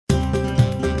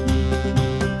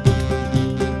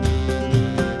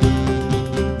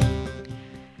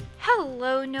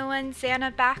Hello, no one,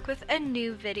 Xana back with a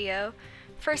new video.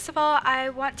 First of all, I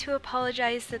want to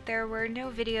apologize that there were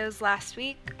no videos last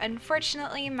week.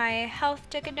 Unfortunately, my health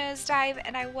took a nosedive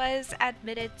and I was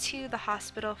admitted to the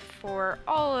hospital for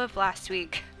all of last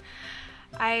week.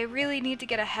 I really need to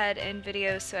get ahead in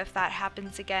videos, so if that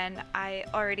happens again, I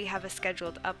already have a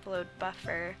scheduled upload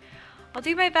buffer. I'll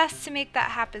do my best to make that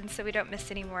happen so we don't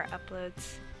miss any more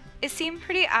uploads. It seemed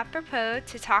pretty apropos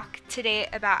to talk today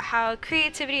about how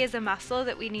creativity is a muscle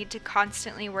that we need to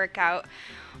constantly work out.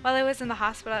 While I was in the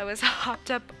hospital, I was hopped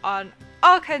up on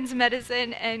all kinds of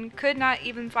medicine and could not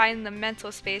even find the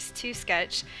mental space to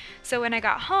sketch. So when I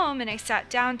got home and I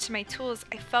sat down to my tools,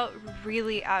 I felt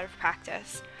really out of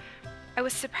practice. I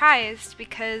was surprised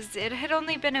because it had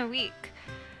only been a week,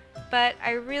 but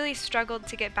I really struggled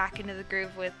to get back into the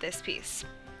groove with this piece.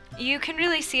 You can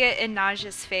really see it in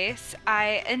Naja's face.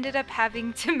 I ended up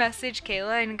having to message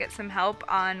Kayla and get some help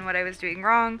on what I was doing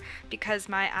wrong because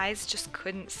my eyes just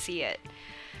couldn't see it.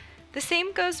 The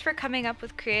same goes for coming up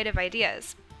with creative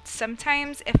ideas.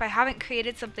 Sometimes if I haven't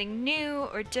created something new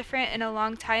or different in a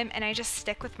long time and I just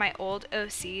stick with my old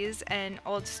OCs and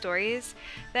old stories,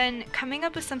 then coming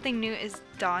up with something new is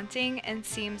daunting and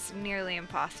seems nearly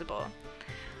impossible.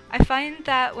 I find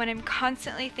that when I'm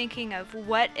constantly thinking of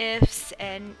what ifs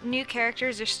and new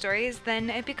characters or stories, then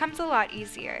it becomes a lot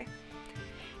easier.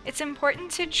 It's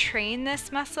important to train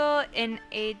this muscle in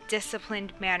a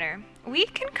disciplined manner. We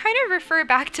can kind of refer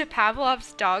back to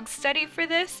Pavlov's dog study for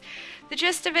this. The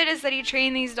gist of it is that he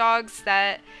trained these dogs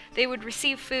that they would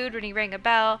receive food when he rang a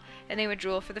bell, and they would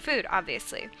drool for the food,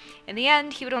 obviously. In the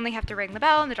end, he would only have to ring the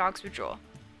bell and the dogs would drool.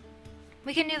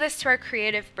 We can do this to our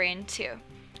creative brain too.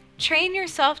 Train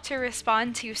yourself to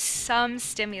respond to some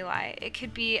stimuli. It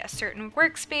could be a certain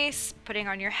workspace, putting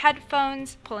on your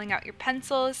headphones, pulling out your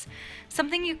pencils,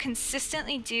 something you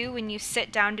consistently do when you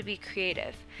sit down to be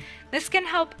creative. This can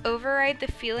help override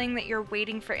the feeling that you're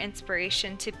waiting for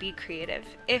inspiration to be creative.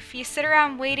 If you sit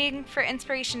around waiting for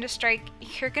inspiration to strike,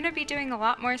 you're going to be doing a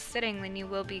lot more sitting than you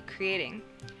will be creating.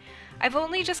 I've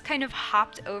only just kind of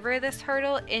hopped over this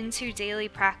hurdle into daily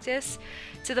practice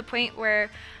to the point where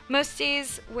most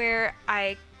days where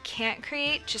I can't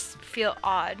create just feel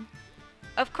odd.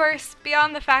 Of course,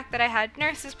 beyond the fact that I had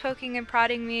nurses poking and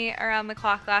prodding me around the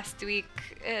clock last week,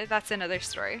 that's another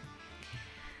story.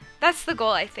 That's the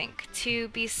goal, I think, to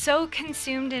be so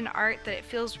consumed in art that it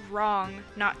feels wrong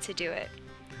not to do it.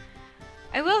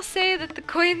 I will say that the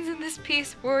coins in this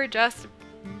piece were just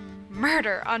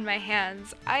murder on my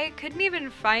hands. I couldn't even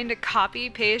find a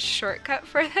copy-paste shortcut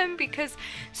for them because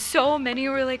so many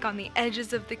were like on the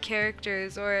edges of the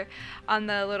characters or on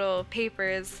the little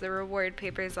papers, the reward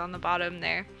papers on the bottom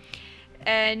there.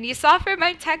 And you saw from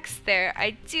my text there,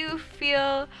 I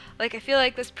feel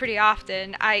like this pretty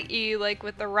often, i.e. like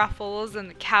with the ruffles and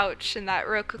the couch and that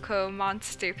Rococo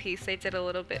monster piece I did a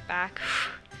little bit back.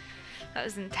 That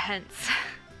was intense.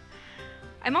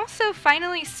 I'm also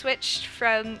finally switched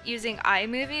from using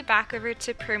iMovie back over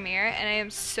to Premiere, and I am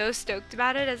so stoked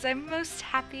about it as I'm most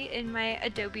happy in my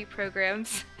Adobe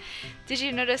programs. Did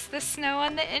you notice the snow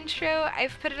on the intro?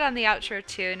 I've put it on the outro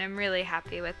too, and I'm really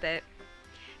happy with it.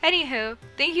 Anywho,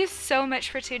 thank you so much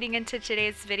for tuning into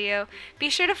today's video. Be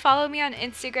sure to follow me on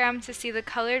Instagram to see the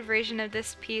colored version of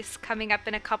this piece coming up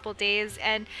in a couple days,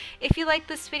 and if you like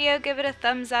this video, give it a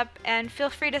thumbs up and feel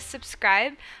free to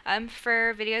subscribe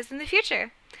for videos in the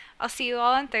future. I'll see you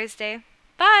all on Thursday.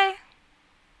 Bye!